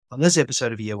On this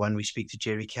episode of YearOne, we speak to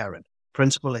Gerry Caron,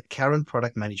 principal at Caron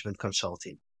Product Management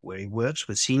Consulting, where he works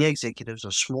with senior executives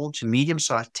of small to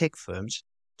medium-sized tech firms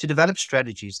to develop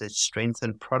strategies that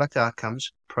strengthen product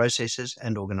outcomes, processes,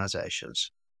 and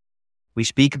organizations. We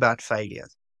speak about failure,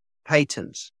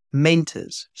 patents,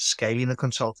 mentors, scaling the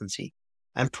consultancy,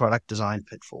 and product design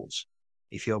pitfalls.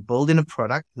 If you're building a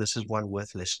product, this is one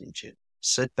worth listening to.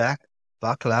 Sit back,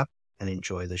 buckle up, and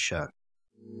enjoy the show.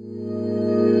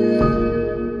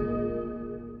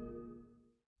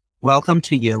 Welcome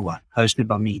to YearOne, hosted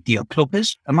by me, Dio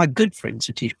Kloppers, and my good friend,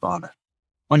 Satish Bala.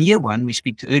 On YearOne, we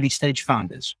speak to early-stage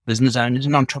founders, business owners,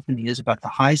 and entrepreneurs about the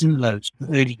highs and lows of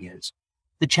the early years,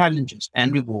 the challenges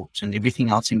and rewards, and everything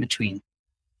else in between.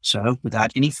 So,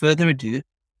 without any further ado,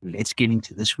 let's get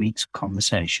into this week's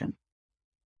conversation.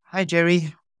 Hi,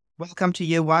 Gerry. Welcome to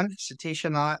YearOne. Satish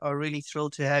and I are really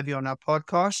thrilled to have you on our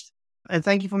podcast, and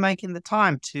thank you for making the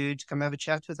time to come have a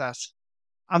chat with us.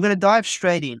 I'm going to dive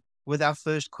straight in with our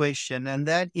first question, and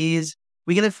that is,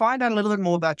 we're going to find out a little bit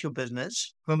more about your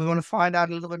business, and we want to find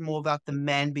out a little bit more about the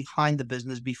man behind the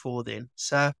business before then.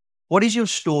 So what is your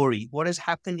story? What has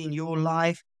happened in your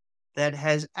life that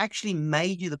has actually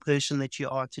made you the person that you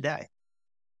are today?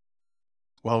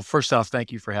 Well, first off,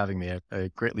 thank you for having me. I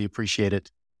greatly appreciate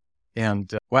it.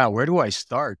 And wow, where do I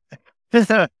start?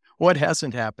 What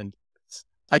hasn't happened?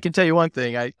 I can tell you one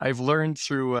thing. I've learned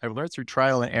through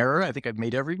trial and error. I think I've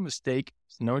made every mistake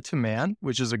known to man,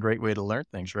 which is a great way to learn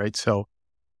things, right? So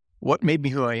what made me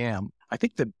who I am? I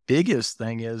think the biggest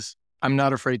thing is I'm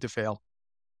not afraid to fail.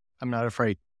 I'm not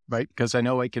afraid, right? Because I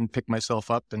know I can pick myself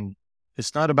up, and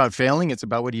it's not about failing. It's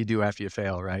about what do you do after you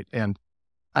fail, right? And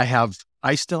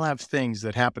I still have things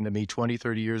that happened to me 20,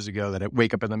 30 years ago that I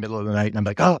wake up in the middle of the night and I'm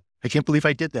like, oh, I can't believe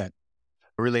I did that,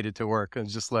 related to work. And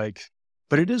it's just like,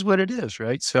 but it is what it is,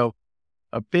 right? So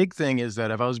a big thing is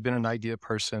that I've always been an idea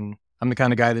person. I'm the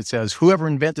kind of guy that says, whoever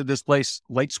invented this place,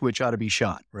 light switch ought to be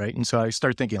shot, right? And so I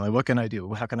start thinking, like, what can I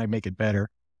do? How can I make it better?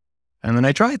 And then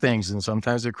I try things, and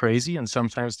sometimes they're crazy, and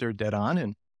sometimes they're dead on.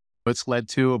 And it's led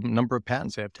to a number of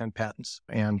patents. I have 10 patents,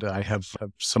 and I have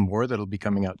some more that'll be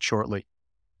coming out shortly.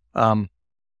 And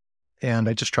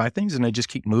I just try things, and I just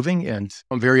keep moving, and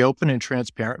I'm very open and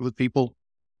transparent with people.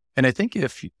 And I think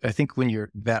when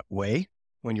you're that way,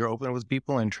 when you're open with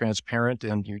people and transparent,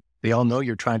 and they all know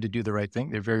you're trying to do the right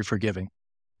thing, they're very forgiving,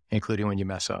 including when you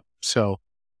mess up. So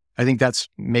I think that's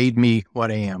made me what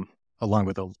I am, along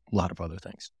with a lot of other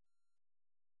things.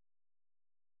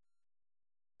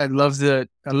 I love the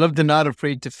not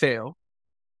afraid to fail.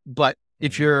 But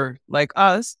if you're like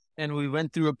us and we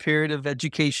went through a period of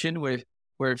education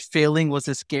where failing was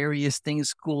the scariest thing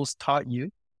schools taught you,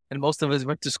 and most of us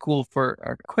went to school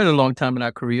for quite a long time in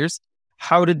our careers,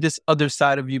 how did this other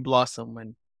side of you blossom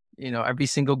when, every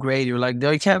single grade you're like, no,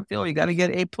 you can't fail, you got to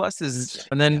get A+.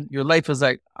 And then your life was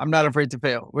like, I'm not afraid to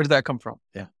fail. Where did that come from?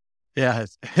 Yeah.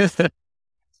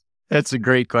 That's a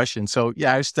great question. So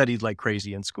yeah, I studied like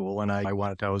crazy in school, and I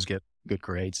wanted to always get good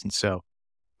grades. And so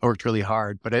I worked really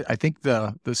hard. But I think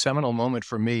the seminal moment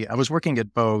for me, I was working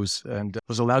at Bose and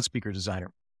was a loudspeaker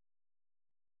designer.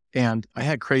 And I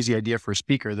had a crazy idea for a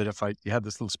speaker that if you had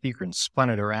this little speaker and spun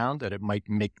it around, that it might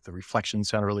make the reflection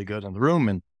sound really good in the room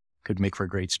and could make for a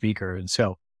great speaker. And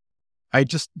so I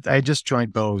just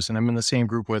joined Bose, and I'm in the same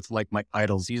group with like my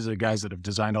idols. These are the guys that have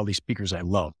designed all these speakers I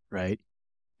love, right?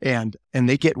 And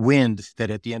they get wind that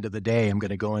at the end of the day, I'm going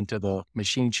to go into the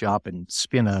machine shop and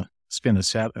spin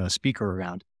a speaker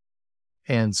around.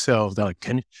 And so they're like,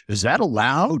 is that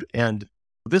allowed? And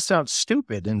this sounds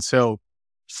stupid. And so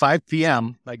 5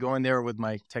 p.m., I go in there with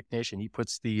my technician. He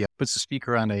puts the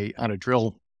speaker on a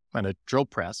drill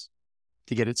press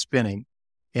to get it spinning,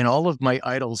 and all of my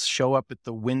idols show up at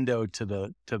the window to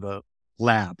the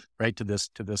lab, right, to this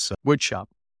wood shop,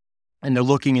 and they're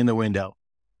looking in the window.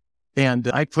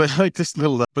 And I put like this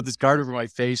put this guard over my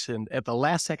face, and at the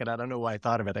last second, I don't know why I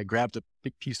thought of it, I grabbed a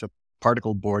big piece of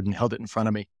particle board and held it in front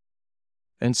of me.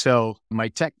 And so my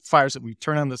tech fires it. We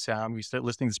turn on the sound. We start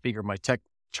listening to the speaker. My tech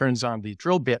turns on the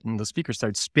drill bit, and the speaker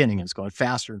starts spinning, and it's going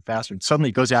faster and faster. And suddenly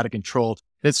it goes out of control.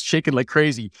 It's shaking like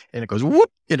crazy, and it goes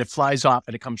whoop, and it flies off,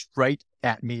 and it comes right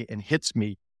at me and hits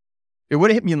me. It would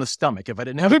have hit me in the stomach if I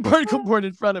didn't have a particle board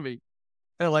in front of me.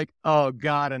 And I'm like, oh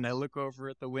God. And I look over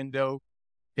at the window,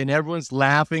 and everyone's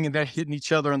laughing, and they're hitting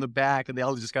each other on the back, and they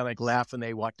all just kind of like laugh, and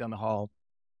they walk down the hall.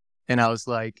 And I was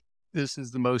like, this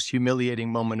is the most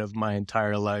humiliating moment of my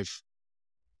entire life.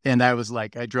 And I was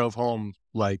like, I drove home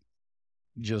like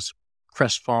just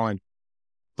crestfallen.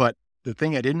 But the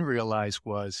thing I didn't realize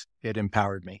was it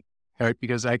empowered me, right?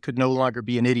 Because I could no longer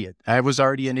be an idiot. I was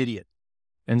already an idiot.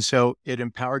 And so it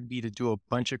empowered me to do a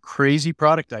bunch of crazy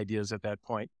product ideas at that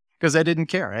point. because I didn't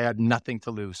care. I had nothing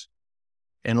to lose.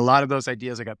 And a lot of those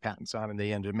ideas I got patents on, and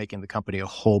they ended up making the company a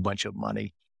whole bunch of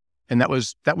money. And that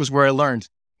was where I learned,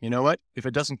 you know what? If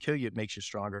it doesn't kill you, it makes you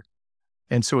stronger.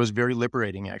 And so it was very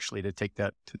liberating, actually, to take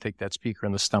that speaker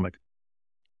in the stomach.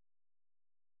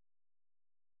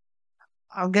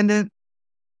 I'm going to,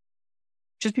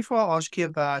 just before I ask you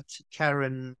about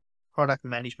Caron Product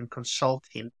Management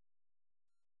Consulting,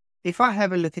 if I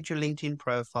have a look at your LinkedIn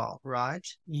profile, right,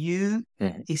 you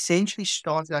essentially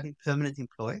started out in permanent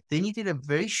employee. Then you did a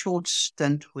very short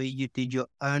stint where you did your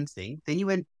own thing. Then you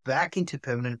went back into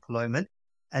permanent employment,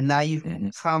 and now you've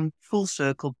come full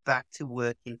circle back to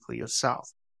working for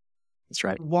yourself. That's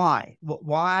right. Why?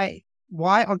 Why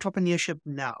entrepreneurship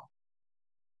now?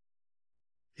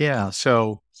 Yeah.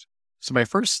 So my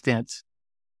first stint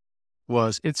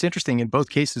was, it's interesting. In both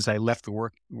cases, I left the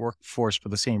workforce for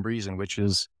the same reason, which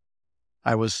is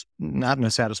I was not in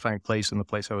a satisfying place in the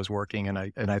place I was working, and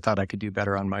I thought I could do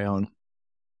better on my own.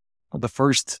 The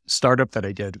first startup that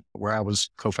I did, where I was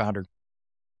co-founder,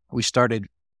 we started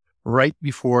right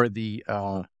before the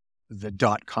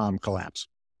 .com collapse,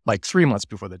 like 3 months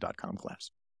before the .com collapse.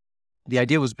 The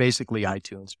idea was basically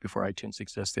iTunes before iTunes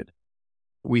existed.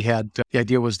 We had, the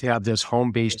idea was to have this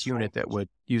home-based unit that would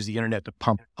use the internet to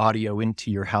pump audio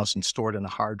into your house and store it in a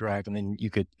hard drive. And then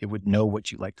it would know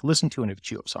what you like to listen to, and it would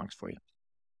queue up songs for you.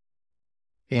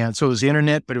 And so it was the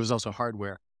internet, but it was also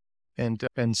hardware. And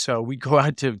so we'd go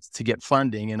out to get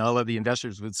funding, and all of the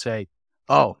investors would say,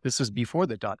 oh, this is before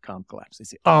the .com collapse. They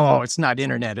say, oh, it's not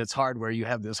internet, it's hardware. You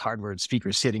have this hardware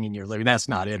speaker sitting in your living. That's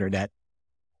not internet.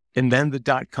 And then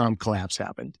the .com collapse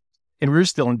happened. And we were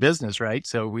still in business, right?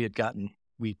 So we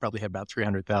probably had about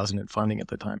 $300,000 in funding at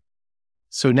the time.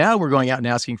 So now we're going out and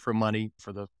asking for money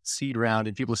for the seed round,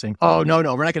 and people are saying, oh, no,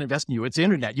 we're not going to invest in you. It's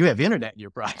internet. You have internet in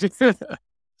your project.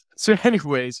 So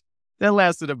anyways, that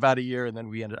lasted about a year, and then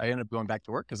I ended up going back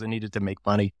to work because I needed to make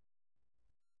money.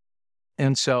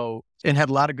 And had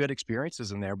a lot of good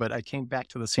experiences in there, but I came back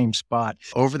to the same spot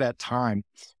over that time,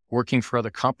 working for other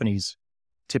companies,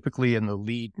 typically in the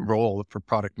lead role for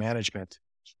product management.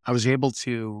 I was able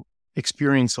to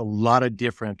experience a lot of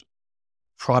different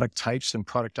product types and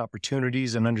product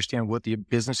opportunities and understand what the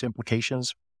business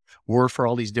implications were for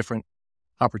all these different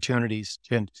opportunities,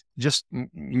 and just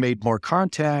made more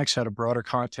contacts, had a broader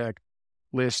contact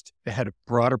list, had a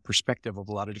broader perspective of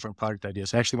a lot of different product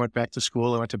ideas. I actually went back to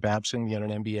school. I went to Babson, got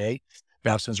an MBA.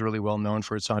 Babson's really well known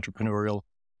for its entrepreneurial,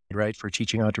 right, for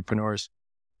teaching entrepreneurs.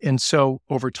 And so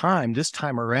over time, this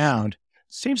time around,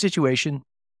 same situation,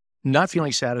 not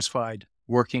feeling satisfied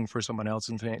working for someone else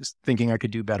and thinking I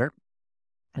could do better.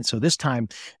 And so this time,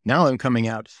 now I'm coming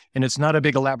out, and it's not a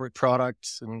big elaborate product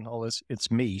and all this.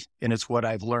 It's me, and it's what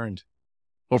I've learned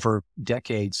over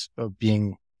decades of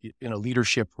being in a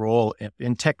leadership role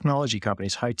in technology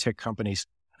companies, high-tech companies.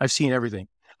 I've seen everything.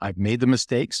 I've made the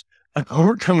mistakes. I've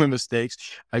overcome the mistakes.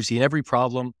 I've seen every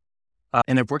problem.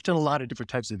 And I've worked in a lot of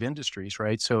different types of industries,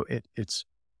 right? So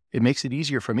it makes it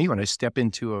easier for me when I step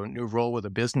into a new role with a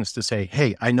business to say,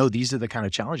 hey, I know these are the kind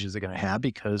of challenges they're going to have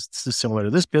because this is similar to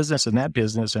this business and that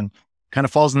business, and kind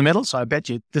of falls in the middle. So I bet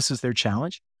you this is their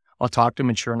challenge. I'll talk to them,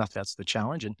 and sure enough, that's the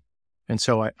challenge. And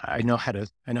so I know how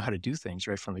to do things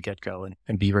right from the get-go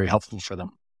and be very helpful for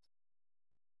them.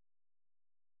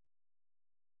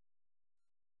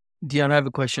 Dion, I have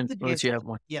a question. Unless you have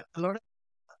one. Yeah, a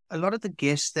lot of the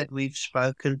guests that we've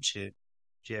spoken to,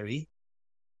 Gerry,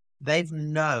 they've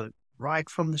known right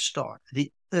from the start, at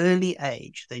the early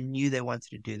age, they knew they wanted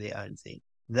to do their own thing.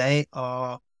 They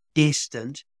are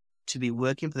destined to be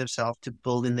working for themselves, to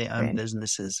build in their own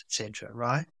businesses, etc.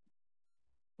 Right?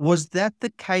 Was that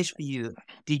the case for you?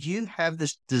 Did you have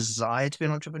this desire to be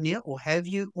an entrepreneur, or have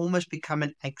you almost become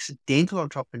an accidental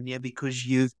entrepreneur because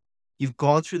you've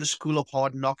gone through the school of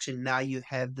hard knocks and now you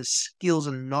have the skills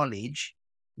and knowledge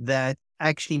that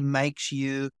actually makes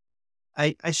you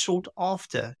a sought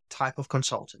after type of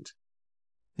consultant?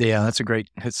 Yeah,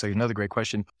 that's another great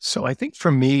question. So I think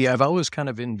for me, I've always kind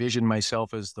of envisioned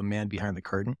myself as the man behind the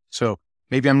curtain. So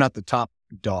maybe I'm not the top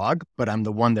dog, but I'm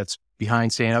the one that's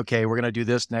behind saying, okay, we're going to do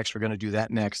this next. We're going to do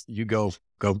that next. You go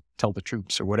tell the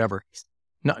troops or whatever.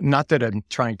 Not that I'm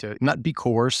trying to not be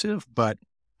coercive, but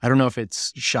I don't know if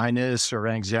it's shyness or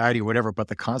anxiety or whatever, but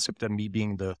the concept of me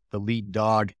being the lead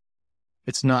dog,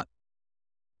 it's not,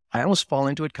 I almost fall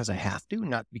into it because I have to,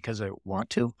 not because I want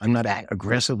to. I'm not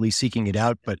aggressively seeking it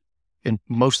out, but in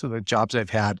most of the jobs I've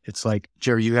had, it's like,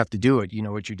 Gerry, you have to do it. You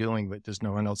know what you're doing, but there's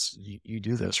no one else. You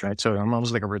do this, right? So I'm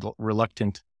almost like a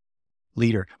reluctant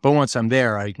leader. But once I'm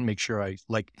there, I make sure I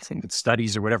think with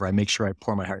studies or whatever, I make sure I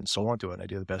pour my heart and soul into it. I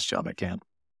do the best job I can.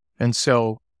 And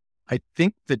so I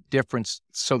think the difference,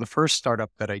 so the first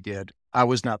startup that I did, I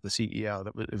was not the CEO.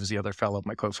 It was the other fellow,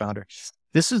 my co-founder.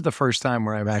 This is the first time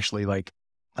where I'm actually like,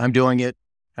 I'm doing it.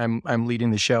 I'm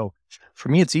leading the show. For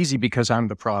me, it's easy because I'm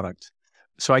the product.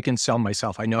 So I can sell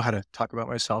myself. I know how to talk about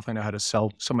myself. I know how to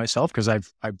sell myself because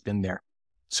I've been there.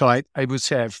 So I would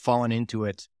say I've fallen into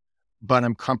it, but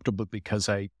I'm comfortable because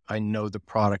I know the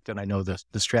product and I know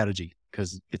the strategy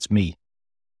because it's me,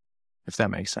 if that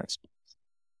makes sense.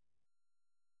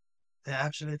 Yeah,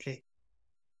 absolutely.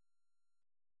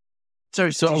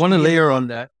 Sorry, so I want to layer on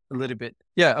that a little bit.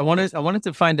 Yeah, I wanted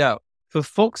to find out for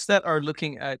folks that are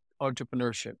looking at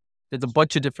entrepreneurship, there's a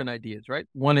bunch of different ideas, right?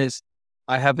 One is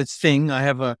I have this thing, I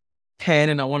have a pen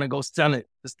and I want to go sell it.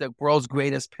 It's the world's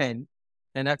greatest pen.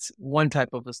 And that's one type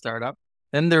of a startup.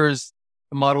 Then there's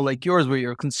a model like yours where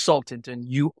you're a consultant and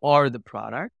you are the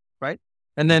product, right?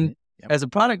 And then as a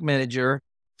product manager,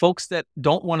 folks that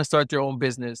don't want to start their own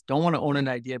business, don't want to own an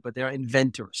idea, but they're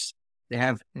inventors. They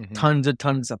have tons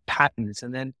of patents,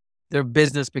 and then their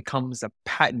business becomes a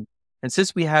patent. And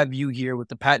since we have you here with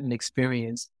the patent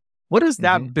experience, what is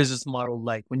that business model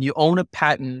like? When you own a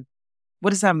patent, what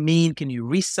does that mean? Can you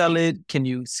resell it? Can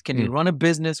you run a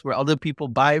business where other people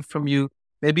buy from you?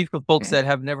 Maybe for folks that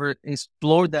have never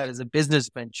explored that as a business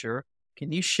venture,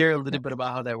 can you share a little bit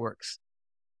about how that works?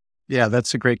 Yeah,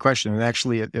 that's a great question. And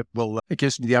actually, it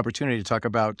gives me the opportunity to talk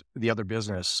about the other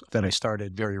business that I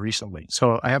started very recently.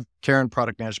 So I have Caron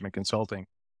Product Management Consulting,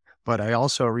 but I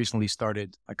also recently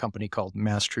started a company called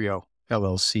Mastrio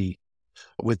LLC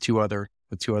with two other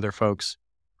folks.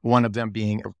 One of them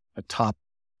being a top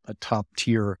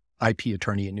tier IP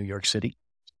attorney in New York City,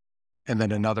 and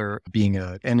then another being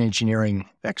an engineering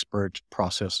expert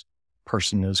process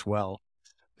person as well.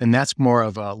 And that's more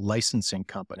of a licensing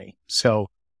company. So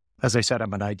as I said,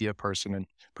 I'm an idea person, and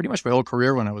pretty much my whole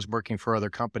career when I was working for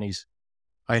other companies,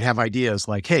 I'd have ideas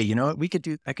like, hey, you know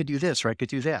what, I could do this or I could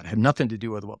do that. It had nothing to do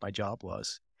with what my job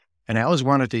was. And I always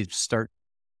wanted to start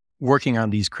working on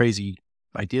these crazy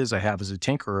ideas I have as a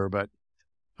tinkerer, but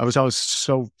I was always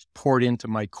so poured into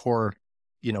my core,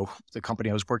 the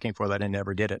company I was working for that I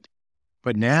never did it.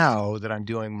 But now that I'm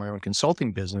doing my own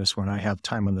consulting business, when I have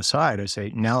time on the side, I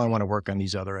say, now I want to work on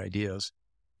these other ideas.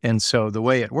 And so the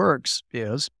way it works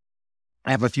is I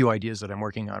have a few ideas that I'm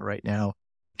working on right now,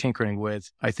 tinkering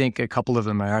with. I think a couple of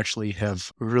them I actually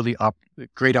have really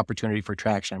great opportunity for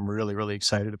traction. I'm really, really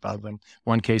excited about them.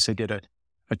 One case I did a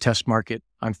test market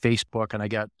on Facebook and I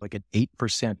got like an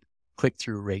 8%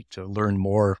 click-through rate to learn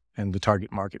more in the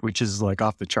target market, which is like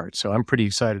off the charts. So I'm pretty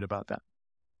excited about that.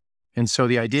 And so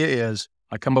the idea is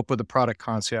I come up with a product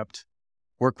concept,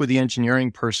 work with the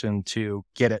engineering person to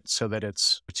get it so that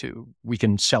we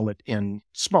can sell it in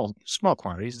small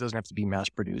quantities. It doesn't have to be mass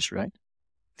produced, right?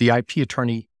 The IP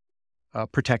attorney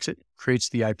protects it, creates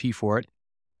the IP for it,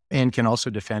 and can also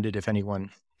defend it if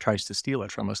anyone tries to steal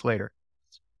it from us later.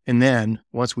 And then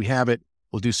once we have it,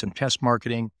 we'll do some test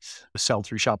marketing, sell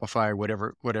through Shopify or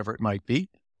whatever it might be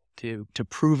to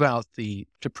prove out the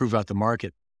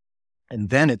market. And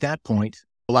then at that point,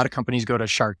 a lot of companies go to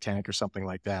Shark Tank or something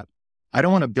like that. I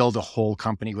don't want to build a whole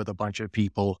company with a bunch of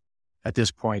people at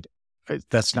this point.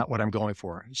 That's not what I'm going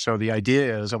for. So the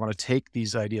idea is I want to take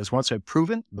these ideas. Once I've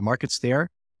proven the market's there,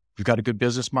 we've got a good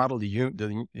business model,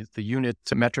 the unit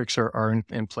metrics are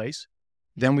in place.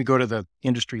 Then we go to the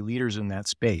industry leaders in that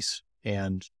space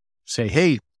and say,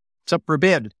 hey, it's up for a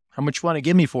bid. How much you want to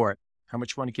give me for it? How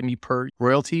much you want to give me per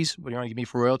royalties? What do you want to give me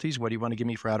for royalties? What do you want to give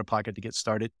me for out of pocket to get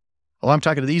started? Well, I'm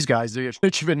talking to these guys. They're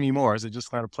giving me more. So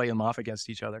just kind of play them off against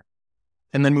each other.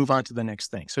 And then move on to the next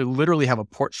thing. So literally have a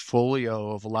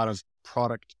portfolio of a lot of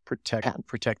product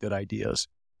protected ideas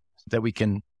that we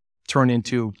can turn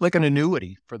into like an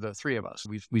annuity for the three of us.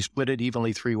 We split it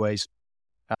evenly 3 ways.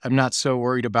 I'm not so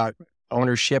worried about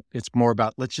ownership. It's more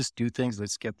about let's just do things.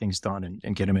 Let's get things done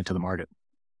and get them into the market.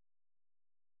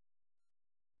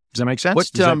 Does that make sense?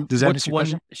 Does that what's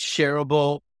one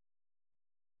shareable?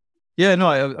 Yeah, no,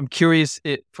 I'm curious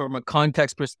from a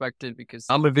context perspective because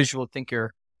I'm a visual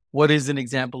thinker. What is an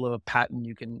example of a patent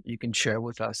you can share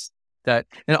with us? That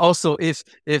and also if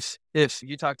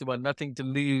you talked about nothing to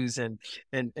lose and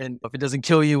if it doesn't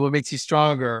kill you, what makes you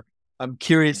stronger? I'm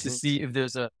curious to see if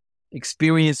there's a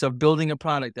experience of building a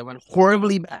product that went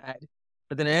horribly bad,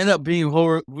 but then it ended up being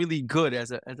really good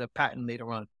as a patent later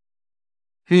on.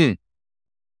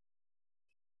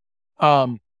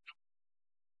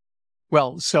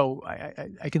 Well, so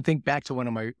I can think back to one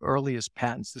of my earliest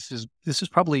patents. This is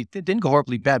probably, it didn't go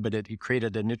horribly bad, but it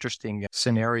created an interesting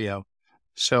scenario.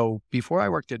 So before I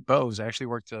worked at Bose, I actually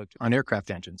worked on aircraft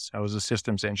engines. I was a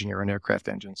systems engineer on aircraft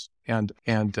engines. And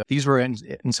these were,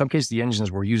 in some cases, the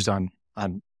engines were used on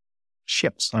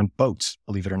ships, on boats,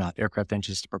 believe it or not, aircraft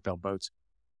engines to propel boats.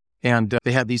 And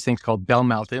they had these things called bell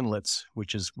mouth inlets,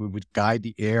 which is we would guide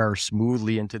the air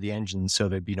smoothly into the engine so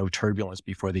there'd be no turbulence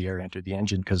before the air entered the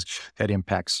engine, because that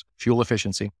impacts fuel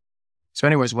efficiency. So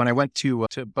anyways, when I went to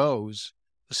Bose,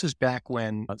 this is back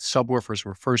when subwoofers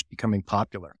were first becoming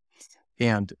popular.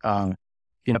 And,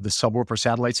 the subwoofer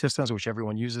satellite systems, which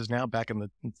everyone uses now, back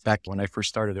when I first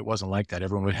started, it wasn't like that.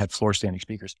 Everyone had floor standing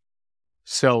speakers.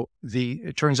 So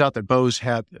it turns out that Bose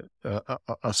had a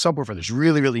subwoofer that's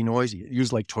really, really noisy. It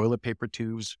used like toilet paper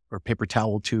tubes or paper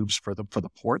towel tubes for the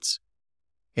ports.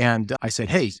 And I said,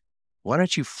 hey, why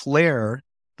don't you flare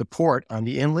the port on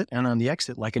the inlet and on the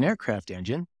exit like an aircraft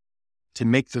engine to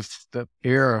make the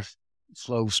air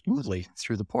flow smoothly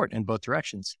through the port in both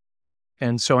directions?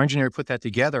 And so engineer put that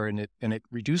together, and it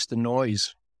reduced the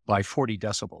noise by 40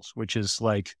 decibels, which is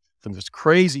like from this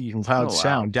crazy loud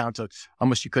sound down to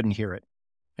almost you couldn't hear it.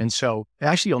 And so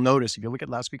actually you'll notice if you look at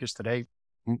loudspeakers today,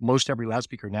 most every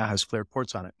loudspeaker now has flared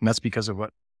ports on it. And that's because of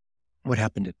what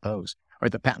happened at Bose. Or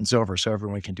the patent's over, so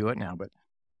everyone can do it now. But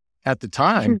at the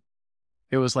time,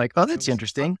 it was like, oh, that's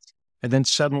interesting. And then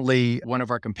suddenly one of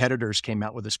our competitors came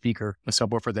out with a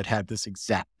subwoofer that had this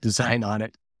exact design on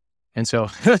it. And so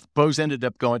Bose ended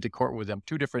up going to court with them,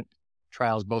 2 different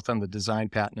trials, both on the design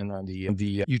patent and on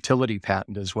the utility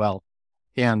patent as well.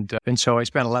 And so I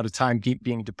spent a lot of time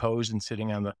being deposed and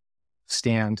sitting on the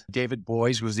stand. David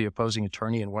Boies was the opposing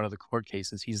attorney in one of the court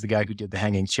cases. He's the guy who did the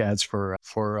hanging chads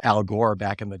for Al Gore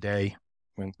back in the day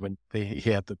when he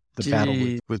had the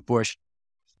battle with Bush.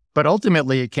 But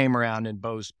ultimately it came around and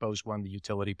Bose won the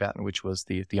utility patent, which was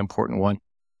the important one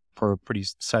for a pretty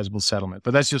sizable settlement.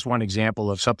 But that's just one example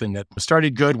of something that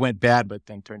started good, went bad, but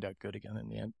then turned out good again in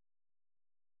the end.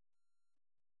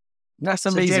 That's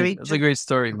amazing. So Gerry, that's a great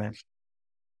story, man.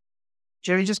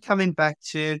 Gerry, just coming back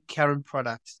to Caron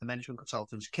Products, the management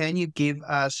consultants, can you give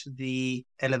us the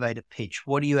elevator pitch?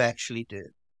 What do you actually do?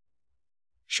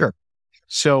 Sure.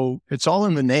 So it's all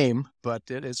in the name, but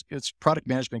it's product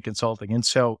management consulting. And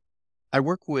so I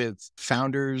work with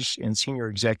founders and senior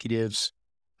executives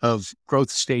of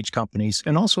growth stage companies,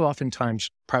 and also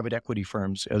oftentimes private equity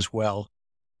firms as well.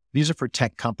 These are for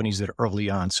tech companies that are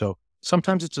early on. So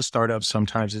sometimes it's a startup,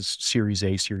 sometimes it's Series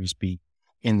A, Series B,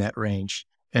 in that range.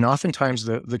 And oftentimes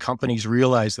the companies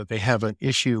realize that they have an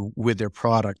issue with their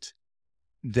product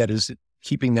that is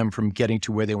keeping them from getting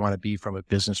to where they want to be from a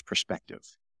business perspective.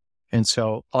 And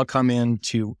so I'll come in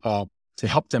to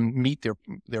help them meet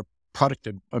their product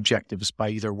objectives by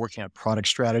either working on product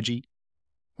strategy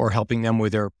or helping them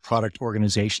with their product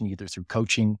organization, either through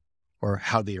coaching or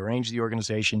how they arrange the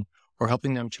organization, or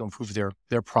helping them to improve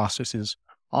their processes,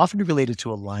 often related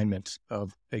to alignment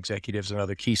of executives and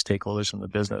other key stakeholders in the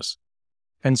business.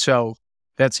 And so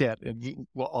that's it.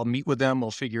 I'll meet with them. We'll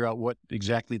figure out what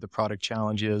exactly the product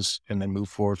challenge is and then move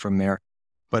forward from there.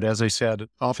 But as I said,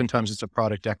 oftentimes it's a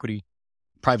private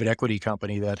equity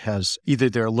company that has either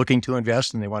they're looking to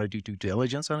invest and they want to do due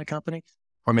diligence on a company,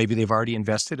 or maybe they've already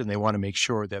invested and they want to make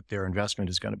sure that their investment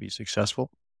is going to be successful.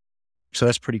 So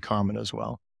that's pretty common as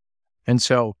well. And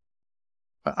so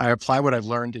I apply what I've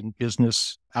learned in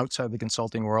business outside the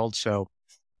consulting world. So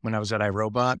when I was at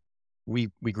iRobot, we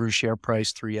grew share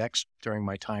price 3x during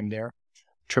my time there,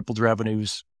 tripled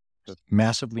revenues,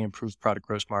 massively improved product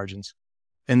gross margins.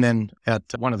 And then at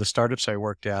one of the startups I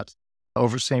worked at,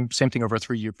 same thing over a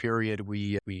 3-year period,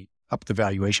 we upped the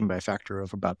valuation by a factor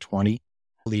of about 20,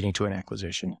 leading to an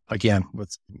acquisition, again,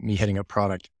 with me heading up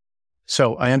product.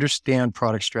 So I understand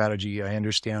product strategy. I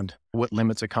understand what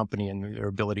limits a company and their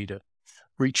ability to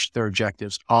reach their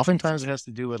objectives. Oftentimes it has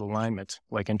to do with alignment,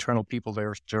 like internal people,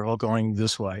 they're all going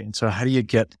this way. And so how do you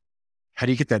get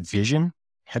that vision?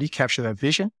 How do you capture that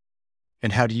vision?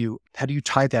 And how do you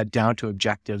tie that down to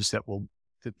objectives that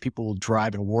people will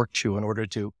drive and work to in order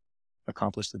to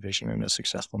accomplish the vision in a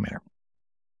successful manner?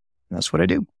 And that's what I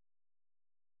do.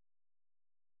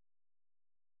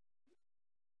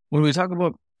 When we talk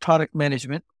about product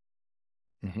management,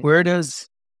 where does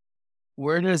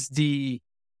the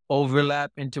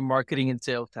overlap into marketing and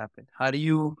sales happen? How do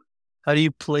you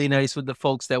play nice with the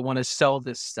folks that want to sell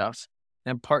this stuff?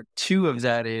 And part 2 of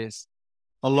that is,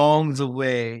 along the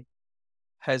way,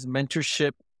 has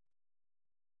mentorship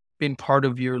been part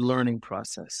of your learning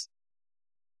process?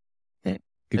 Good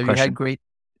Have question. You had great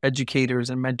educators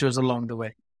and mentors along the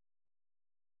way?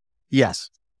 Yes,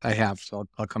 I have. So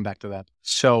I'll come back to that.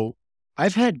 So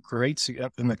I've had great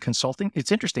in the consulting.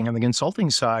 It's interesting. On the consulting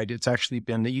side, it's actually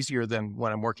been easier than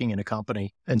when I'm working in a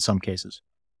company in some cases.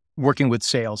 Working with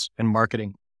sales and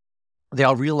marketing, they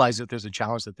all realize that there's a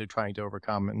challenge that they're trying to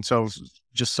overcome. And so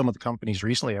just some of the companies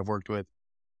recently I've worked with,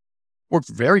 work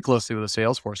very closely with the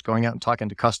sales force, going out and talking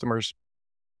to customers,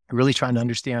 really trying to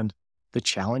understand the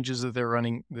challenges that they're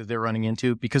running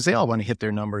into, because they all want to hit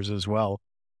their numbers as well.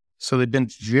 So they've been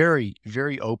very,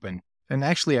 very open. And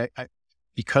actually, I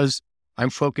because I'm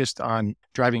focused on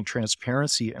driving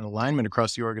transparency and alignment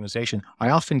across the organization, I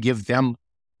often give them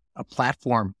a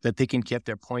platform that they can get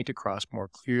their point across more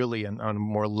clearly and on a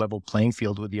more level playing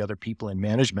field with the other people in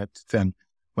management than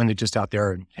when they're just out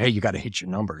there and, hey, you got to hit your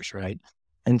numbers, right?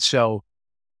 And so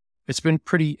it's been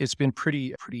pretty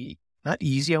not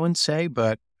easy, I wouldn't say,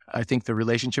 but I think the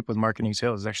relationship with marketing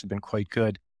sales has actually been quite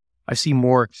good. I see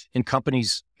more in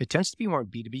companies, it tends to be more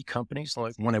B2B companies,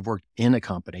 like when I've worked in a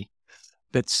company,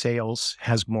 that sales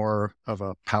has more of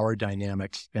a power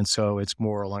dynamic. And so it's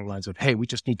more along the lines of, hey, we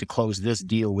just need to close this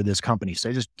deal with this company.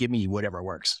 So just give me whatever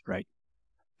works, right?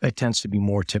 That tends to be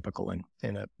more typical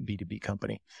in a B2B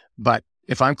company. But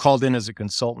if I'm called in as a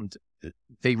consultant,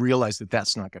 they realize that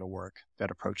that's not going to work. That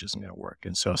approach isn't going to work.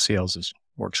 And so sales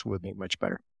works with me much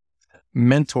better.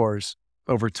 Mentors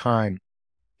over time.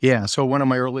 Yeah. So one of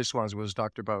my earliest ones was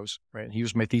Dr. Bose, right? He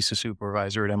was my thesis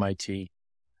supervisor at MIT.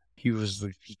 He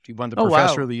won the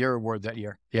Professor of the Year award that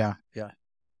year. Yeah. Yeah.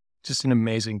 Just an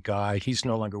amazing guy. He's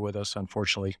no longer with us,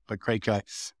 unfortunately, but great guy.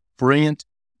 Brilliant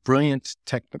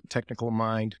technical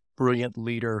mind, brilliant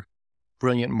leader,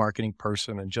 brilliant marketing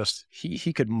person. And just,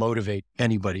 he could motivate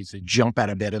anybody to jump out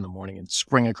of bed in the morning and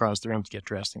spring across the room to get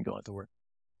dressed and go out to work.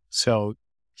 So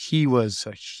he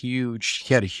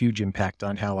had a huge impact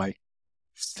on how I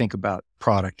think about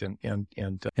product and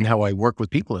how I work with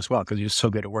people as well, because he was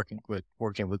so good at working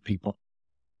with people.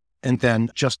 And then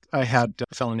I had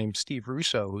a fellow named Steve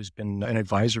Russo, who's been an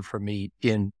advisor for me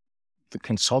in the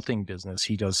consulting business.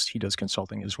 He does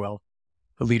consulting as well,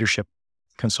 the leadership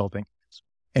consulting.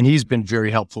 And he's been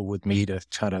very helpful with me to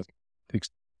try to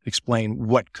explain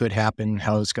what could happen,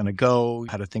 how it's going to go,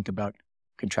 how to think about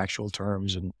contractual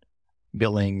terms and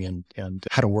billing and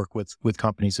how to work with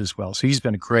companies as well. So he's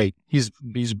been great. He's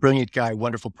a brilliant guy,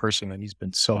 wonderful person, and he's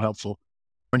been so helpful.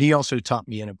 And he also taught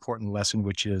me an important lesson,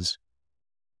 which is,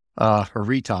 or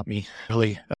retaught me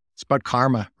really, it's about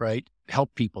karma, right?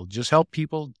 Help people, help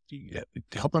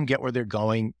them get where they're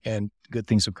going, and good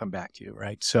things will come back to you,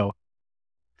 right? So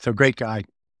great guy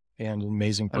and an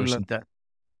amazing person. I love that.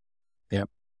 Yeah.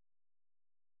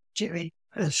 Gerry,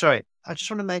 sorry, I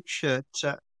just want to make sure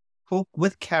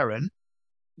with Caron,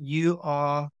 you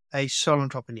are a sole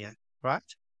entrepreneur, right?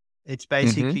 It's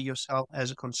basically yourself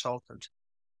as a consultant.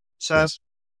 So yes.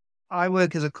 I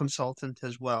work as a consultant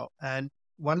as well. And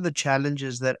one of the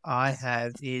challenges that I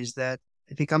have is that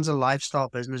it becomes a lifestyle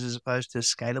business as opposed to a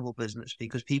scalable business,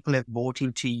 because people have bought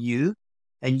into you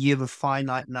and you have a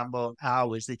finite number of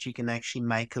hours that you can actually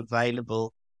make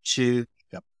available to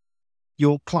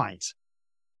your clients.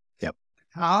 Yep.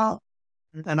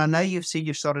 And I know you've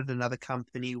started another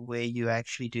company where you're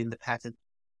actually doing the patent.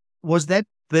 Was that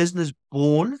business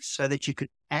born so that you could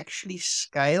actually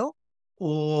scale,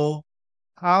 or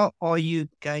how are you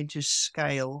going to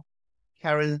scale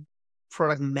Caron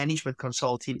Product Management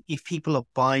Consulting if people are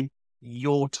buying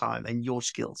your time and your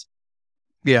skills?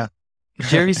 Yeah.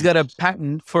 Gerry's got a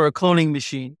patent for a cloning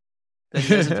machine that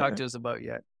he hasn't talked to us about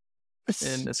yet.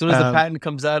 And as soon as the patent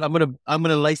comes out, I'm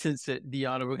gonna license it,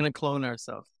 Deanna. We're gonna clone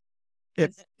ourselves.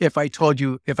 If I told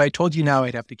you now,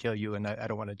 I'd have to kill you, and I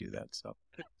don't want to do that. So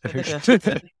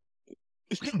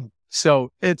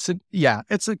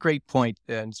it's a great point,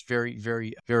 and it's very,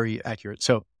 very, very accurate.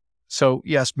 So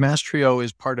yes, Mastrio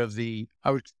is part of I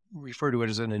would refer to it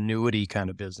as an annuity kind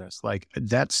of business. Like,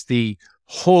 that's the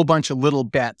whole bunch of little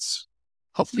bets,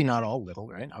 hopefully not all little,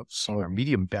 right? Some are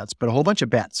medium bets, but a whole bunch of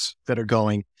bets that are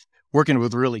working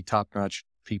with really top-notch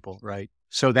people, right?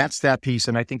 So that's that piece.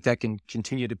 And I think that can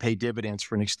continue to pay dividends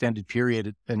for an extended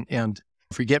period. And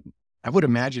I would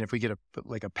imagine if we get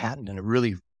a patent in a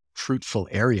really fruitful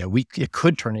area, it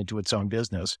could turn into its own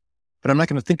business, but I'm not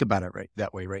going to think about it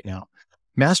that way right now.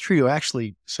 Mastrio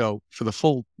actually, so for the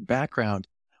full background,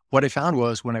 what I found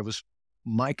was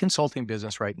my consulting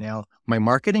business right now, my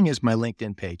marketing is my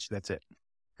LinkedIn page. That's it.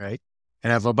 Right.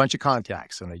 And I have a bunch of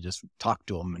contacts, and I just talk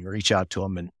to them and reach out to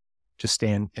them and just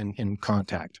stay in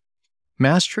contact.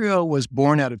 Mastrio was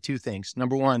born out of two things.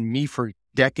 Number one, me for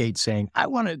decades saying, I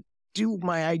want to do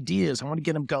my ideas. I want to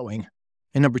get them going.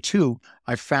 And number two,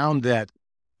 I found that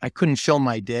I couldn't fill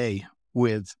my day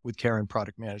with Caron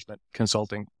Product Management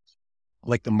Consulting,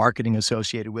 like the marketing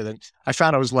associated with it. I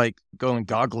found I was like going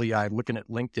goggly-eyed looking at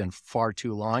LinkedIn far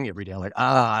too long every day. I'm like,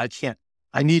 I can't.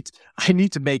 I'm the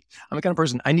kind of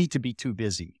person, I need to be too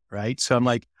busy, right? So I'm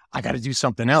like, I got to do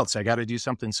something else. I got to do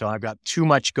something. So I've got too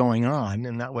much going on,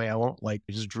 and that way I won't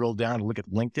just drill down and look at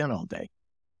LinkedIn all day.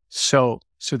 So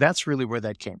that's really where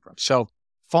that came from. So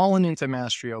fallen into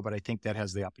Mastrio, but I think that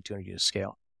has the opportunity to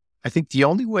scale. I think the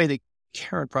only way that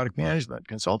Caron Product Management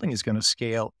Consulting is going to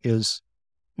scale is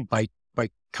by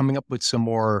coming up with some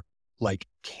more like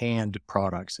canned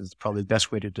products is probably the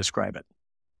best way to describe it.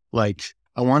 Like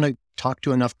I want to talk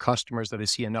to enough customers that I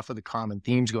see enough of the common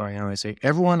themes going on. I say,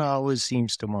 everyone always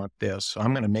seems to want this. So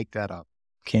I'm going to make that a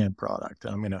canned product.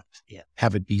 And I'm going to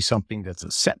have it be something that's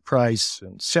a set price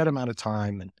and set amount of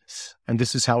time. And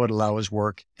this is how it allows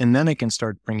work. And then I can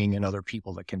start bringing in other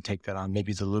people that can take that on.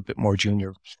 Maybe it's a little bit more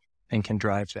junior and can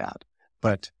drive that.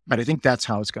 But I think that's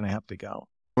how it's going to have to go.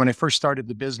 When I first started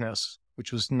the business,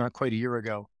 which was not quite a year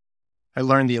ago, I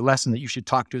learned the lesson that you should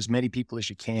talk to as many people as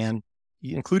you can,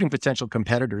 including potential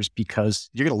competitors, because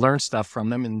you're going to learn stuff from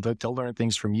them and they'll learn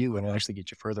things from you and it'll actually get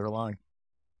you further along.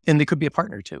 And they could be a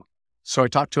partner too. So I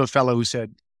talked to a fellow who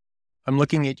said, I'm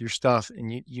looking at your stuff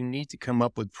and you need to come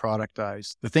up with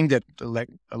productize. The thing that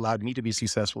allowed me to be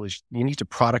successful is you need to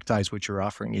productize what you're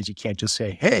offering. Is you can't just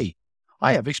say, hey,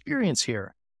 I have experience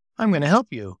here. I'm going to help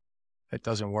you. That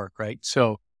doesn't work, right?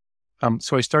 So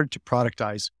I started to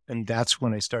productize, and that's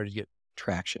when I started to get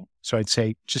traction. So I'd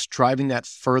say just driving that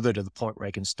further to the point where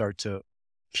I can start to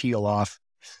peel off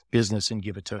business and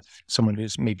give it to someone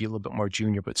who's maybe a little bit more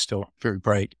junior, but still very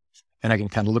bright. And I can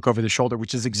kind of look over the shoulder,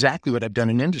 which is exactly what I've done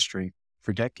in industry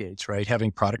for decades, right?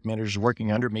 Having product managers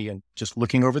working under me and just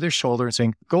looking over their shoulder and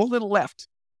saying, go a little left,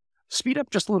 speed up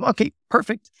just a little. Okay,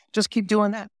 perfect. Just keep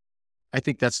doing that. I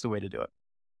think that's the way to do it.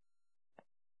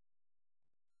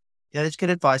 Yeah, that's good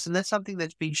advice. And that's something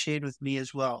that's been shared with me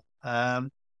as well. I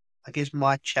guess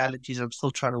my challenge is I'm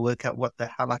still trying to work out what the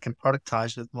hell I can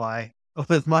productize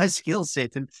with my skill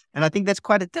set. And I think that's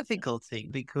quite a difficult thing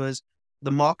because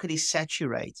the market is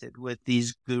saturated with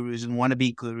these gurus and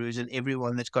wannabe gurus and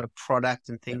everyone that's got a product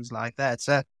and things like that.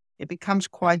 So it becomes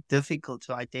quite difficult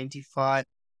to identify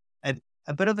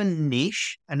a bit of a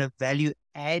niche and a value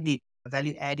adding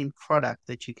product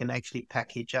that you can actually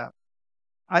package up.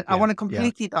 I want to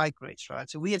completely digress, right?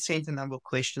 So we had sent a number of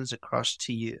questions across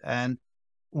to you. And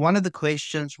one of the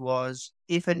questions was,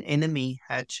 if an enemy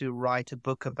had to write a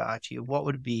book about you, what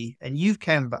would it be? And you've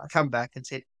come back and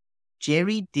said,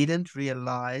 Gerry didn't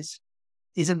realize,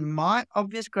 is it my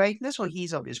obvious greatness or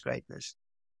his obvious greatness?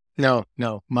 No,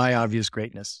 my obvious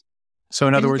greatness. So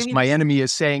in other words, my enemy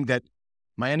is saying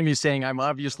I'm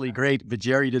obviously great, but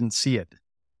Gerry didn't see it.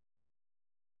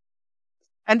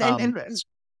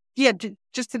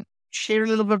 Just to share a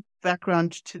little bit of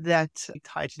background to that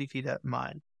title, if you don't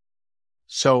mind.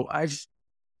 So I've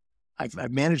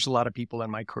managed a lot of people in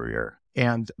my career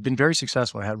and been very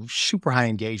successful. I had super high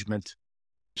engagement,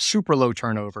 super low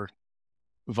turnover,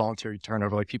 voluntary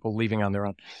turnover, like people leaving on their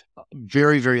own,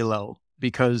 very, very low.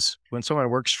 Because when someone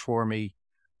works for me,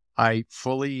 I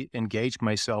fully engage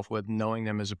myself with knowing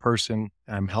them as a person.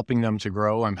 I'm helping them to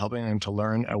grow. I'm helping them to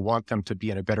learn. I want them to be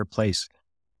in a better place.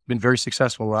 Been very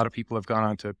successful. A lot of people have gone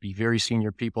on to be very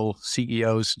senior people,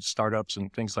 CEOs, startups,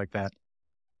 and things like that.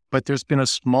 But there's been a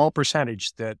small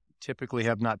percentage that typically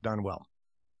have not done well.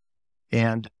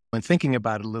 And when thinking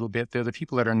about it a little bit, they're the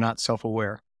people that are not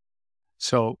self-aware.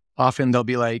 So often they'll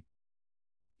be like,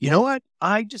 you know what?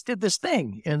 I just did this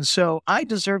thing. And so I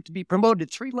deserve to be promoted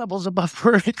 3 levels above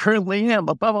where I currently am,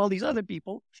 above all these other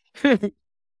people that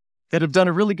have done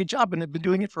a really good job and have been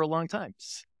doing it for a long time.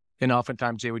 And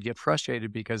oftentimes they would get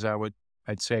frustrated because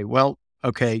I'd say, well,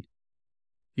 okay,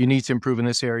 you need to improve in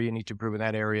this area. You need to improve in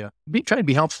that area. Try to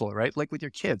be helpful, right? Like with your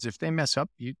kids, if they mess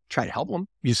up, you try to help them.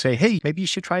 You say, hey, maybe you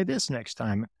should try this next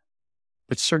time.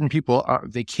 But certain people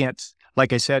they can't,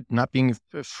 like I said, not being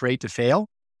afraid to fail.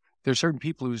 There's certain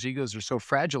people whose egos are so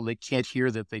fragile, they can't hear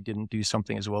that they didn't do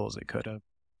something as well as they could have.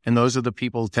 And those are the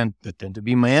people that tend to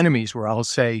be my enemies, where I'll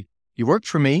say, you worked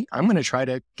for me. I'm going to try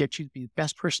to get you to be the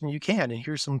best person you can. And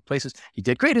here's some places you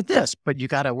did great at this, but you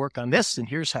got to work on this. And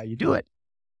here's how you do it.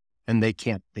 And they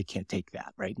can't take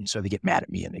that. Right. And so they get mad at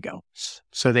me and they go,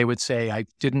 so they would say, I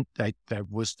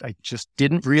just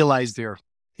didn't realize their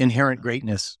inherent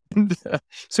greatness.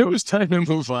 So it was time to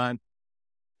move on.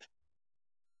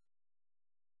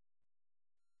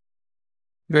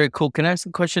 Very cool. Can I ask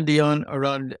a question, Dion,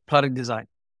 around product design?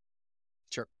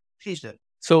 Sure. Please do.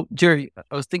 So, Gerry,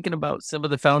 I was thinking about some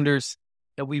of the founders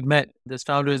that we've met. There's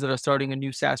founders that are starting a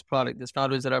new SaaS product. There's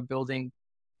founders that are building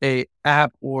a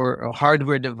app or a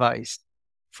hardware device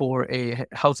for a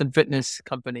health and fitness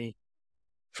company.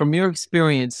 From your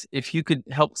experience, if you could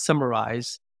help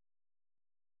summarize,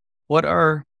 what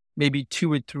are maybe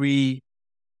 2 or 3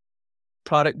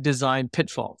 product design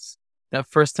pitfalls that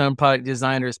first-time product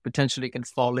designers potentially can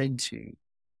fall into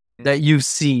that you've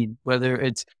seen, whether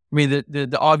it's I mean,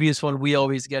 the obvious one we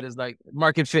always get is like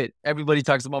market fit. Everybody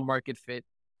talks about market fit.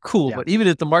 Cool. Yeah. But even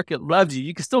if the market loves you,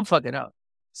 you can still fuck it up.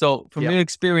 So from Yep. your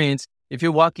experience, if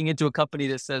you're walking into a company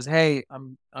that says, hey,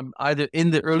 I'm either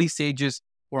in the early stages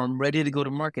or I'm ready to go to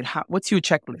market, what's your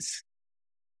checklist?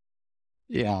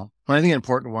 Yeah. Well, I think an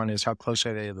important one is how close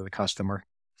are they to the customer?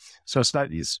 So it's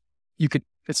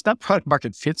not product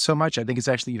market fit so much. I think it's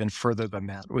actually even further than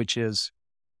that, which is,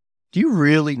 do you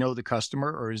really know the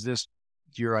customer, or is this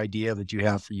your idea that you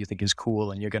have you think is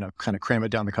cool and you're going to kind of cram it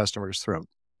down the customer's throat?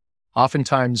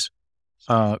 Oftentimes,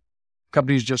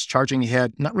 companies just charging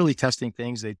ahead, not really testing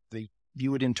things. They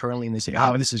view it internally and they say,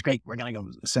 oh, this is great. We're going to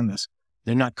go send this.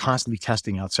 They're not constantly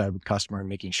testing outside with the customer and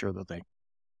making sure that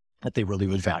they really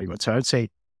would value it. So I would say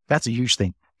that's a huge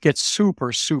thing. Get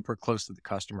super, super close to the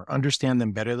customer, understand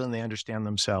them better than they understand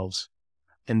themselves.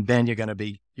 And then you're going to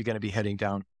be heading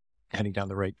down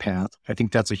the right path. I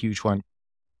think that's a huge one.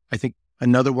 I think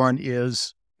another one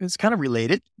it's kind of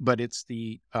related, but it's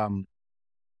the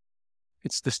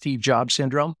Steve Jobs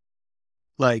syndrome.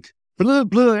 Like,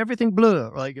 blue, everything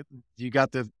blue. Like, you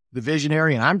got the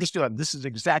visionary and I'm just doing, this is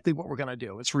exactly what we're going to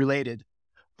do. It's related,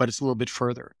 but it's a little bit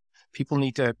further. People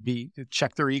need to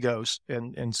check their egos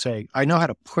and say, I know how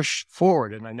to push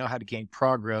forward and I know how to gain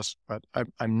progress, but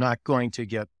I'm not going to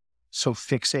get so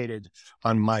fixated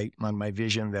on my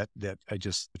vision that I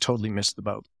just totally missed the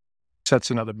boat. So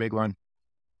that's another big one.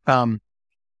 A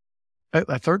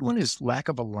third one is lack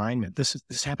of alignment.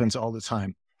 This happens all the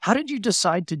time. How did you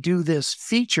decide to do this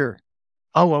feature?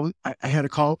 Oh, well, I had a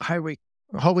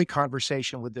hallway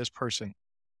conversation with this person,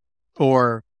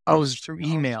 or I was through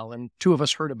email and two of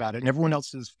us heard about it and everyone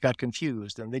else got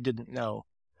confused and they didn't know.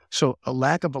 So a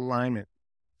lack of alignment.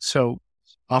 So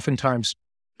oftentimes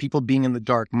people being in the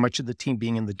dark, much of the team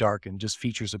being in the dark and just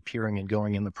features appearing and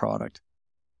going in the product.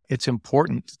 It's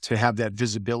important to have that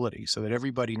visibility so that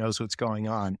everybody knows what's going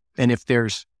on. And if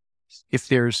there's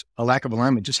a lack of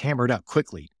alignment, just hammer it out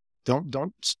quickly.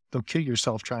 Don't kill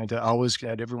yourself trying to always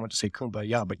get everyone to say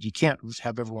kumbaya, but you can't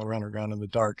have everyone run around in the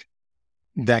dark.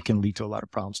 That can lead to a lot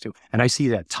of problems too. And I see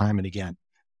that time and again.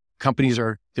 Companies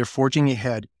they're forging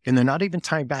ahead and they're not even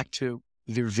tying back to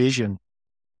their vision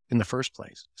in the first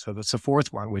place. So that's the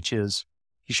fourth one, which is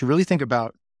you should really think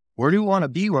about, where do we want to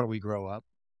be when we grow up,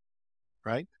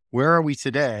 right? Where are we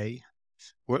today?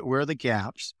 Where are the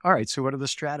gaps? All right, so what are the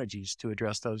strategies to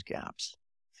address those gaps?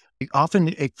 Often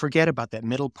they forget about that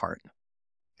middle part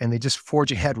and they just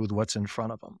forge ahead with what's in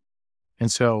front of them.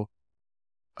 And so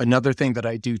another thing that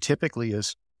I do typically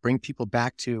is bring people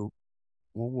back to,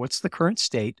 well, what's the current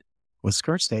state? What's the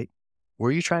current state? Where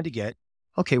are you trying to get?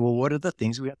 Okay, well, what are the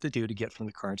things we have to do to get from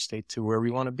the current state to where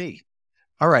we want to be?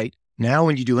 All right, now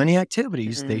when you do any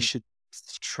activities, they should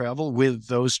travel with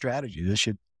those strategies.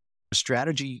 The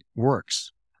strategy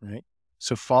works, right?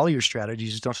 So follow your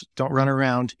strategies. Don't run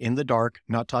around in the dark,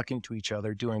 not talking to each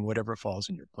other, doing whatever falls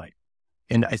in your plate.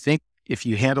 And I think if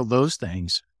you handle those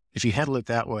things, if you handle it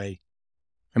that way,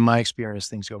 in my experience,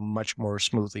 things go much more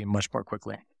smoothly and much more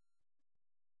quickly.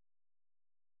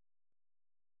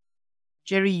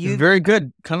 Gerry, you Very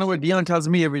good. Kind of what Dion tells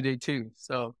me every day too.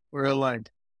 So we're aligned.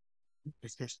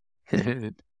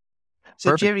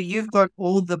 So, Perfect. Gerry, you've got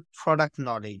all the product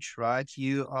knowledge, right?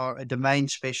 You are a domain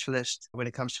specialist when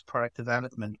it comes to product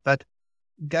development. But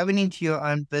going into your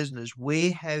own business,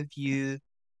 where have you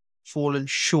fallen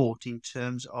short in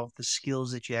terms of the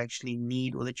skills that you actually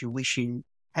need or that you wish you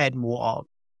had more of?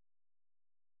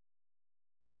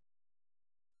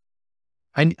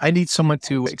 I need someone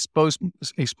to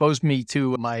expose me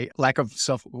to my lack of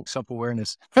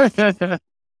self-awareness.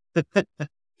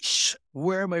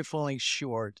 Where am I falling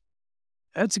short?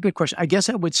 That's a good question. I guess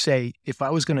I would say if I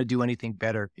was going to do anything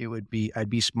better, I'd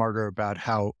be smarter about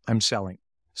how I'm selling.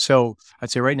 So I'd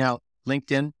say right now,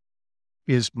 LinkedIn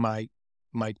is my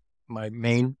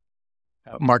main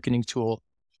marketing tool.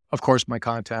 Of course, my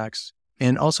contacts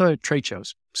and also trade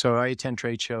shows. So I attend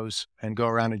trade shows and go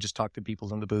around and just talk to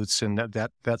people in the booths, and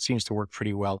that seems to work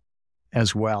pretty well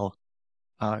as well.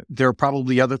 There are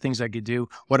probably other things I could do.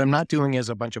 What I'm not doing is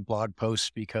a bunch of blog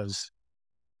posts because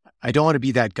I don't want to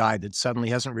be that guy that suddenly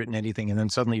hasn't written anything and then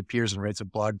suddenly appears and writes a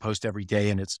blog post every day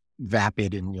and it's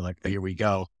vapid and you're like, oh, here we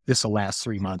go. This will last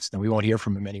 3 months. Then we won't hear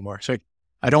from him anymore. So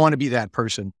I don't want to be that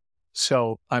person.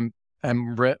 So I'm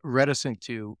reticent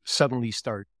to suddenly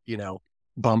start,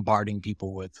 bombarding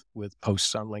people with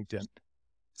posts on LinkedIn.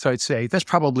 So I'd say that's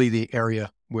probably the area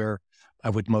where I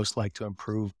would most like to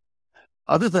improve.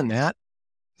 Other than that,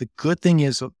 the good thing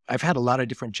is I've had a lot of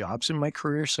different jobs in my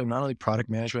career. So not only product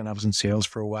management, I was in sales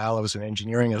for a while. I was in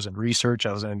engineering, I was in research,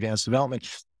 I was in advanced development,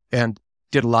 and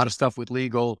did a lot of stuff with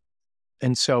legal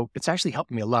And so it's actually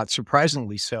helped me a lot,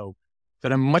 surprisingly so,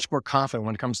 that I'm much more confident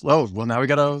when it comes, oh, well, now we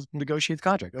got to negotiate the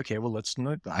contract. Okay, well,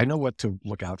 I know what to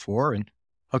look out for. And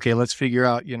okay, let's figure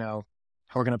out,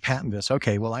 how we're going to patent this.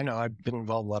 Okay, well, I know I've been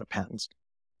involved in a lot of patents.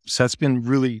 So that's been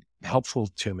really helpful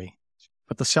to me.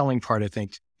 But the selling part, I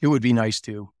think it would be nice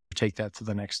to take that to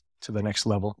the next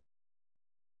level.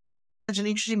 It's an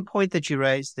interesting point that you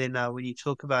raised there now when you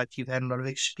talk about you've had a lot of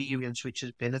experience which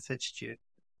has benefited you.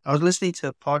 I was listening to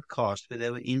a podcast where they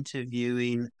were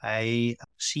interviewing a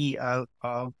CEO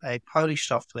of a Polish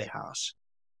software house,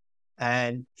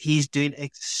 and he's doing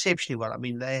exceptionally well. I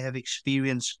mean, they have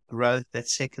experienced growth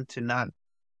that's second to none.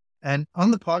 And on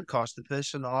the podcast, the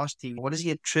person asked him, what does he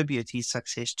attribute his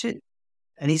success to?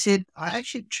 And he said, I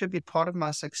actually attribute part of my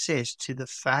success to the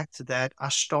fact that I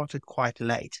started quite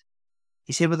late.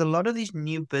 He said, with a lot of these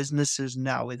new businesses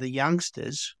now, where the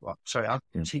youngsters,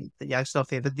 I'm seeing the youngsters not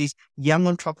fair, but these young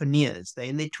entrepreneurs, they're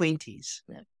in their 20s.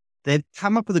 Yeah. They've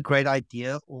come up with a great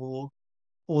idea or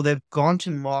they've gone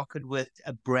to market with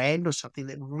a brand or something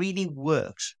that really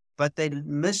works, but they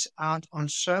miss out on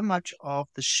so much of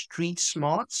the street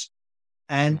smarts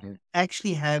and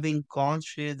actually having gone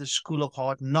through the school of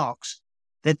hard knocks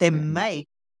that they make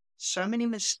so many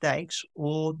mistakes,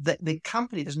 or that the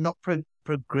company does not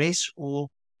progress or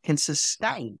can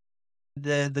sustain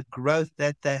the growth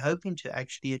that they're hoping to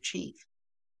actually achieve.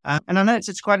 And I know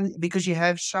it's quite, because you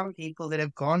have some people that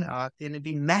have gone out there and have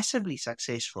been massively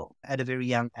successful at a very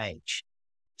young age.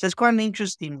 So it's quite an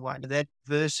interesting one, that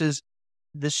versus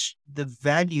the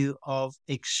value of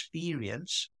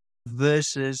experience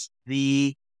versus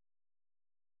the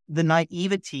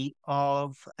naivety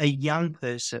of a young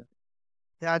person.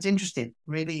 Yeah, it's interesting.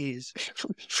 Really is.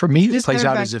 For me, it plays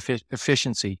out as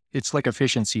efficiency. It's like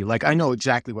efficiency. Like, I know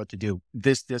exactly what to do.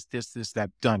 This,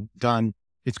 that, done.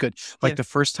 It's good. Like the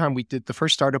first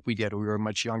startup we did, we were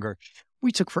much younger.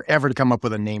 We took forever to come up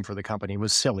with a name for the company. It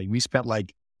was silly. We spent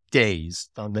like days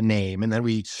on the name, and then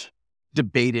we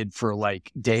debated for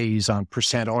like days on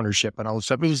percent ownership and all this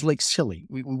stuff. It was like silly.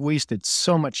 We wasted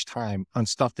so much time on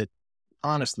stuff that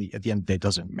honestly, at the end of the day,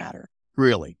 doesn't matter.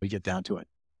 Really, we get down to it.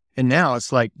 And now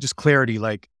it's like just clarity,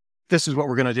 like, this is what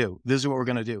we're going to do. This is what we're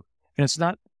going to do. And it's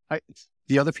not,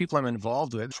 the other people I'm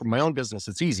involved with, for my own business,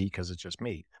 it's easy because it's just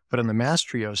me. But on the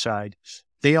Mastrio side,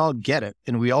 they all get it.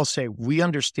 And we all say, we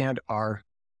understand our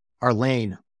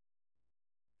lane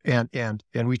and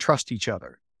we trust each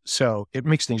other. So it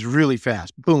makes things really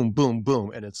fast. Boom, boom,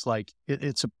 boom. And it's like,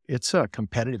 it's a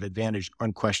competitive advantage,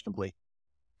 unquestionably,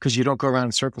 because you don't go around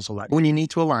in circles a lot. When you need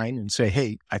to align and say,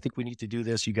 hey, I think we need to do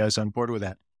this. You guys on board with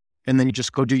that? And then you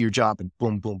just go do your job and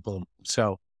boom, boom, boom.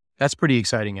 So that's pretty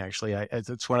exciting, actually.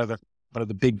 It's one of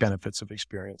the big benefits of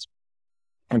experience,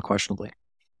 unquestionably.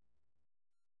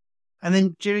 And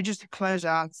then, Gerry, just to close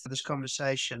out this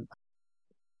conversation,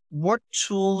 what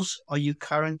tools are you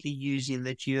currently using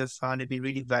that you have found to be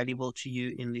really valuable to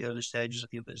you in the early stages of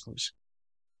your business?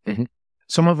 Mm-hmm.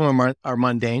 Some of them are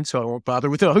mundane, so I won't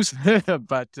bother with those.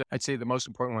 But I'd say the most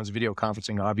important one is video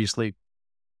conferencing. Obviously,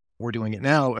 we're doing it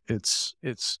now. It's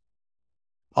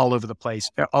all over the place.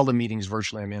 All the meetings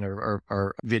virtually I'm in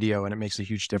are video, and it makes a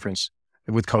huge difference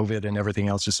with COVID and everything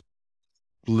else, just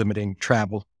limiting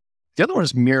travel. The other one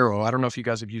is Miro. I don't know if you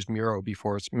guys have used Miro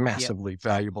before. It's massively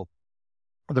valuable.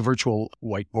 The virtual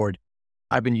whiteboard.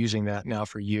 I've been using that now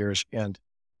for years. And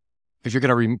if you're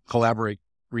going to collaborate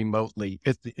remotely,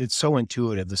 it's so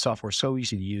intuitive. The software is so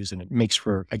easy to use, and it makes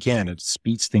for, again, it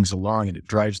speeds things along and it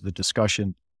drives the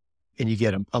discussion, and you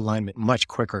get alignment much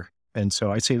quicker. And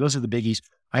so I'd say those are the biggies.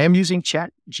 I am using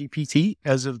Chat GPT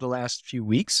as of the last few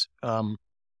weeks.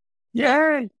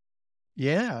 Yeah.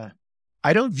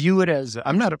 I don't view it as,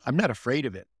 I'm not afraid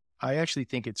of it. I actually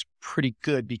think it's pretty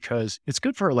good because it's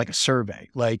good for like a survey.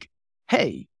 Like,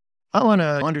 hey, I want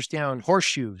to understand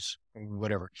horseshoes or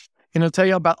whatever. And it'll tell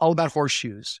you all about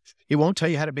horseshoes. It won't tell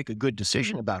you how to make a good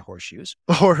decision about horseshoes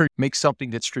or make something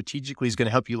that strategically is going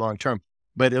to help you long term.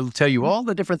 But it'll tell you all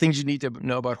the different things you need to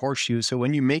know about horseshoes. So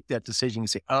when you make that decision, you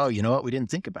say, oh, you know what? We didn't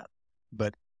think about it.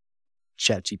 But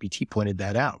ChatGPT pointed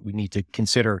that out. We need to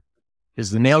consider,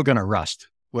 is the nail going to rust?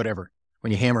 Whatever,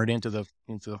 when you hammer it into the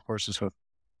horse's hoof.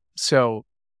 So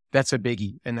that's a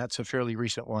biggie, and that's a fairly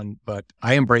recent one, but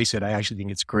I embrace it. I actually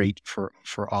think it's great for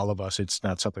all of us. It's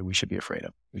not something we should be afraid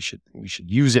of. We should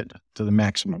use it to the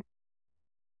maximum.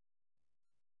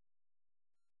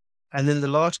 And then the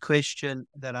last question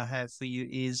that I have for you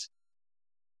is,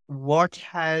 what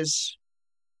has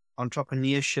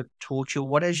entrepreneurship taught you?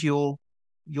 What has your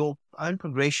own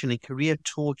progression and career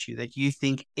taught you that you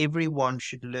think everyone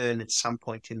should learn at some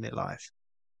point in their life?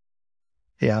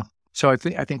 Yeah. So I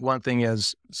think one thing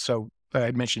is, so I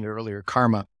had mentioned it earlier,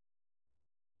 karma.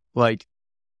 Like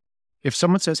if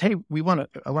someone says, hey, I want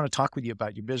to talk with you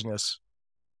about your business,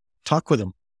 talk with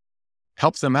them,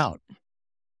 help them out.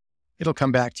 It'll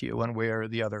come back to you one way or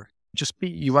the other.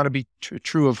 You want to be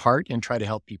true of heart and try to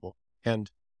help people. And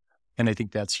I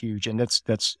think that's huge. And it's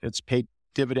paid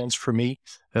dividends for me.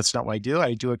 That's not why I do it.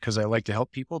 I do it because I like to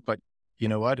help people. But you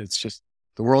know what? It's just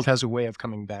the world has a way of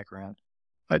coming back around.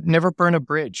 But never burn a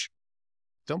bridge.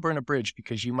 Don't burn a bridge,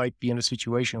 because you might be in a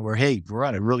situation where, hey, we're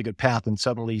on a really good path, and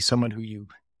suddenly someone who you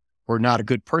were not a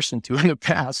good person to in the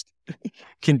past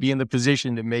can be in the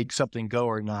position to make something go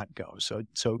or not go. So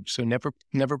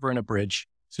never burn a bridge.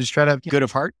 So just try to have good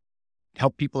of heart,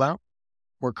 help people out,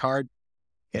 work hard.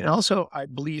 And also, I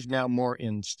believe now more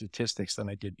in statistics than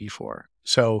I did before.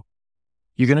 So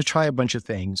you're going to try a bunch of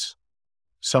things.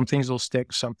 Some things will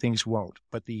stick, some things won't.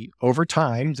 But over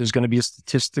time, there's going to be a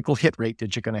statistical hit rate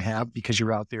that you're going to have because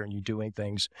you're out there and you're doing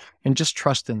things, and just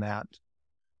trust in that.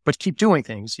 But keep doing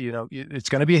things. It's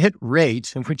going to be a hit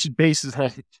rate, which is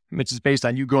based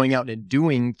on you going out and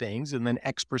doing things, and then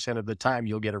X% of the time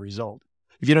you'll get a result.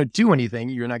 If you don't do anything,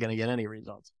 you're not going to get any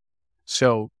results.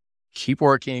 So keep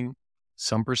working.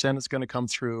 Some percent is going to come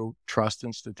through trust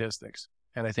and statistics.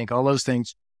 And I think all those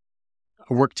things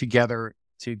work together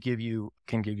can give you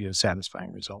a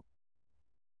satisfying result.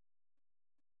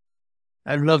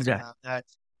 I love that.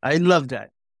 I love that.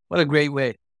 What a great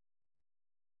way.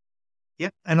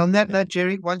 Yep. And on that note,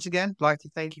 Gerry, once again, I'd like to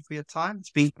thank you for your time. It's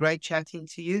been great chatting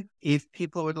to you. If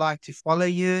people would like to follow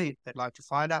you, if they'd like to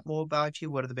find out more about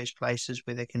you, what are the best places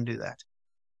where they can do that?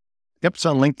 Yep. It's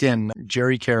on LinkedIn,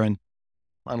 Gerry Caron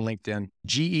on LinkedIn,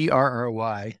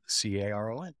 GerryCaron.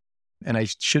 And I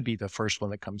should be the first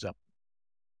one that comes up.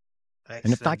 Excellent.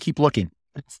 And if not, keep looking.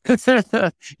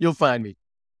 You'll find me.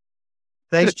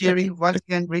 Thanks, Gerry. Once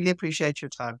again, really appreciate your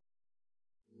time.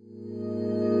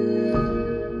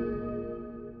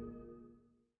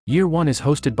 YearOne is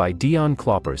hosted by Dion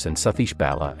Kloppers and Satish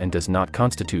Bala and does not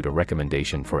constitute a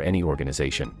recommendation for any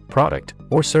organization, product,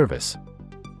 or service.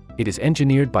 It is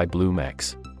engineered by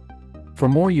BloomX. For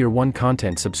more YearOne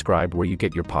content, subscribe where you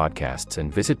get your podcasts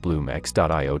and visit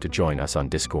bloomx.io to join us on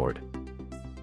Discord.